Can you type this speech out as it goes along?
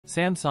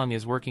Samsung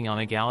is working on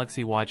a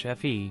Galaxy Watch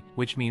FE,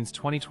 which means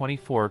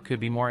 2024 could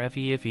be more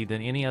FE-ified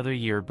than any other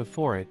year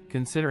before it,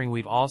 considering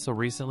we've also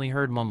recently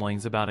heard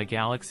mumblings about a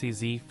Galaxy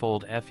Z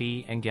Fold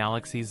FE and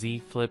Galaxy Z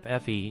Flip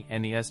FE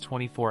and the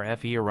S24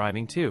 FE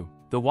arriving too.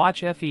 The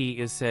Watch FE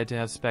is said to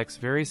have specs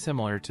very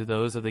similar to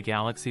those of the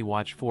Galaxy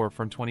Watch4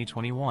 from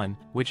 2021,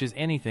 which is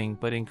anything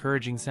but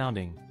encouraging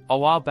sounding. A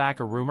while back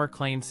a rumor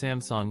claimed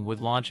Samsung would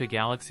launch a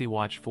Galaxy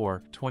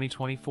Watch4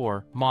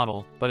 2024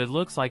 model, but it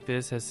looks like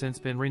this has since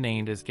been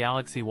renamed as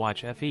Galaxy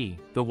Watch FE.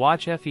 The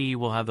Watch FE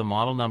will have the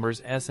model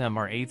numbers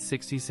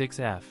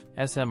SMR866F,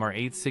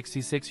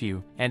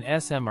 SMR866U, and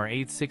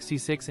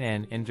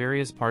SMR866N in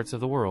various parts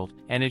of the world,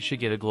 and it should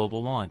get a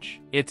global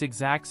launch. Its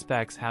exact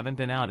specs haven't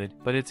been outed,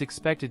 but it's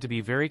expected to be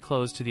very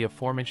close to the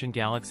aforementioned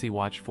Galaxy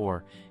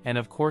Watch4, and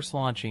of course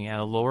launching at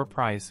a lower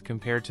price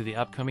compared to the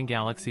upcoming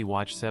Galaxy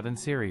Watch 7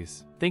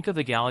 series. Think of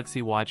the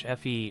Galaxy Watch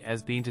FE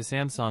as being to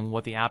Samsung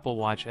what the Apple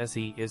Watch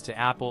SE is to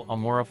Apple, a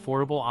more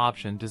affordable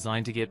option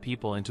designed to get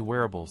people into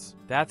wearables.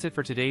 That's it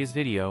for today's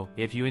video.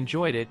 If you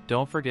enjoyed it,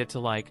 don't forget to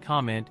like,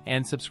 comment,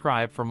 and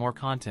subscribe for more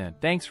content.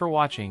 Thanks for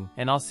watching,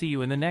 and I'll see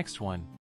you in the next one.